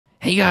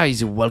Hey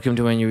guys, welcome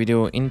to a new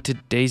video. In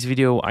today's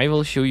video, I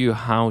will show you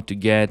how to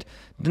get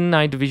the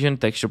night vision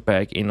texture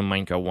pack in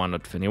Minecraft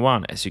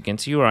 1.21. As you can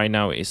see right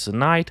now, it's a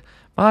night,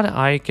 but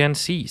I can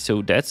see.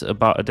 So that's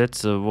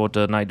what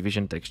the night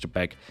vision texture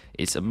pack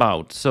is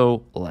about.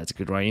 So let's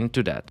get right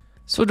into that.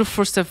 So the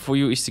first step for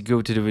you is to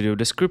go to the video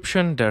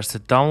description. There's a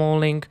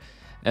download link.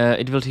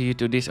 It will take you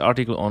to this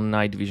article on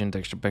night vision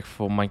texture pack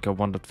for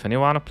Minecraft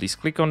 1.21. Please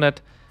click on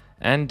that.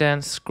 And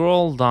then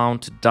scroll down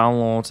to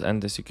downloads,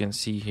 and as you can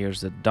see,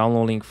 here's the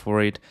download link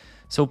for it.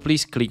 So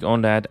please click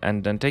on that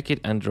and then take it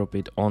and drop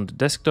it on the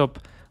desktop,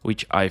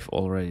 which I've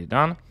already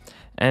done.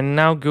 And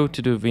now go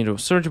to the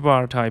Windows search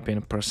bar, type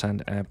in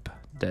 %app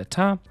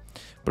data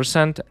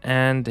 %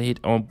 and hit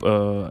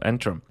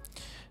enter.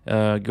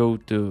 Go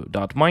to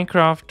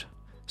 .minecraft,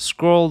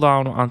 scroll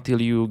down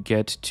until you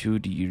get to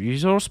the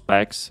resource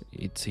packs.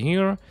 It's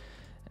here.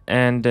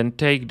 And then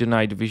take the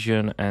night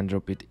vision and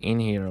drop it in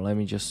here. Let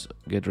me just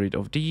get rid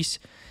of these.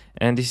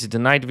 And this is the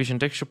night vision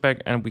texture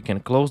pack, and we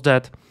can close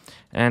that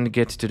and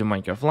get to the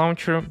Minecraft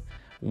launcher.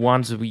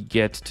 Once we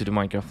get to the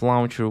Minecraft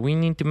launcher, we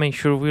need to make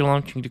sure we're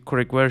launching the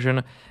correct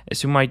version.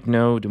 As you might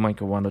know, the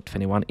Minecraft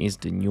 1.21 is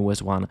the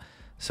newest one,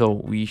 so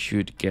we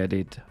should get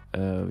it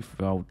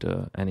without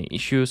any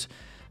issues.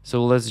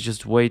 So let's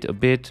just wait a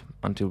bit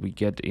until we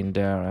get in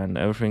there and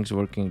everything's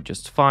working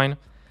just fine.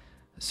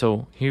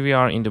 So here we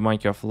are in the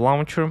Minecraft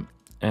launcher,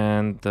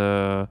 and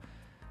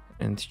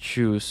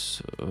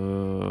choose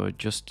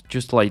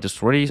just like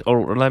this release,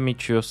 or let me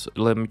choose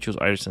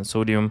iris and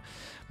sodium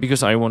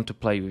because I want to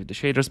play with the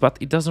shaders, but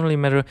it doesn't really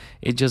matter.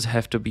 It just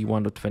have to be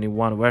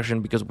 1.21 version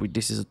because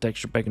this is a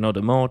texture pack, not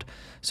a mod.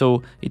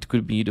 So it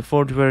could be the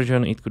 4th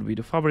version, it could be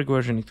the fabric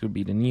version, it could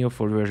be the Neo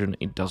 4 version.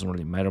 It doesn't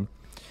really matter.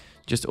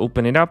 Just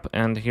open it up,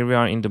 and here we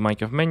are in the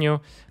Minecraft menu,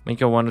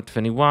 Minecraft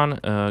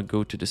 1.21.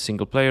 Go to the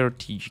single player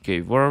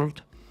TGK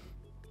world.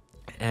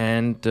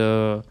 And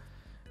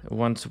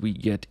once we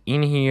get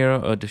in here,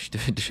 the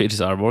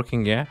shaders are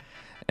working, yeah.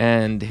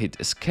 And hit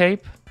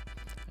escape,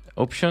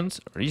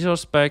 options,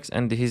 resource packs,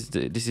 and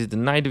this is the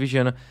night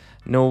vision.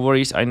 No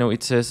worries, I know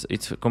it says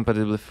it's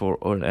compatible for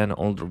an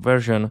older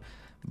version,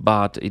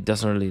 but it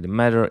doesn't really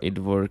matter. It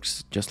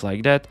works just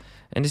like that.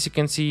 And as you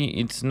can see,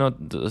 it's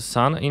not the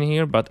sun in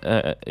here, but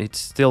it's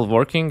still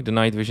working. The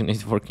night vision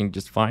is working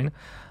just fine.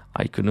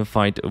 I couldn't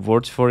find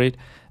words for it.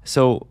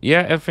 So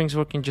yeah, everything's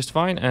working just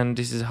fine, and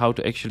this is how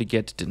to actually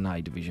get the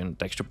night vision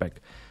texture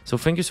pack. So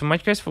thank you so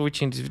much guys for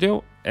watching this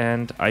video,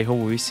 and I hope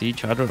we see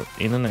each other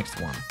in the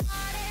next one.